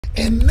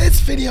In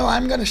this video,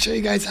 I'm going to show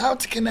you guys how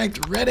to connect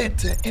Reddit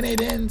to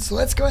n8n. So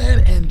let's go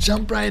ahead and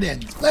jump right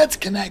in. Let's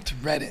connect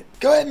Reddit.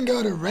 Go ahead and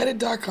go to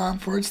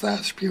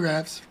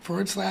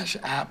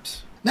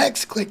reddit.com/prefs/apps.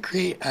 Next, click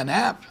create an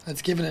app.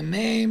 Let's give it a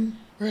name.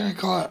 We're going to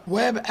call it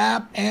web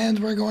app, and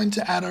we're going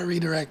to add our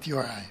redirect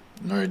URI.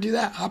 In order to do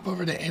that, hop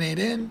over to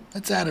n8n.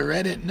 Let's add a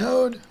Reddit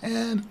node,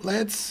 and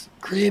let's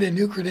create a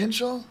new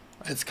credential.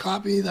 Let's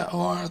copy the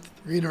OAuth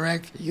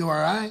redirect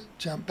URI,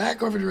 jump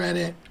back over to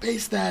Reddit,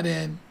 paste that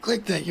in,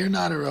 click that you're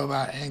not a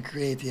robot, and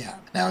create the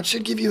app. Now it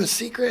should give you a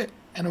secret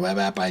and a web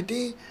app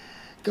ID.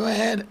 Go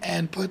ahead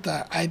and put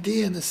the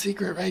ID and the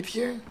secret right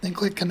here. Then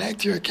click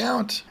connect your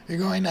account. You're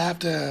going to have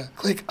to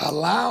click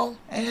allow,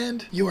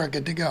 and you are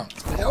good to go.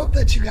 I hope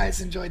that you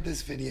guys enjoyed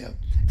this video.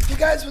 If you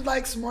guys would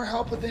like some more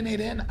help with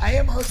n8n, I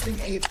am hosting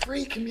a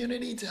free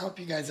community to help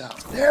you guys out.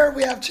 There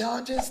we have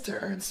challenges to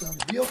earn some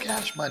real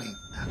cash money.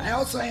 I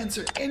also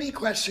answer any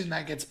question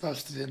that gets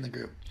posted in the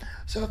group.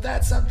 So if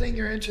that's something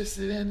you're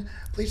interested in,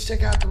 please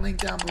check out the link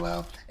down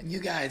below, and you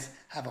guys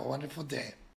have a wonderful day.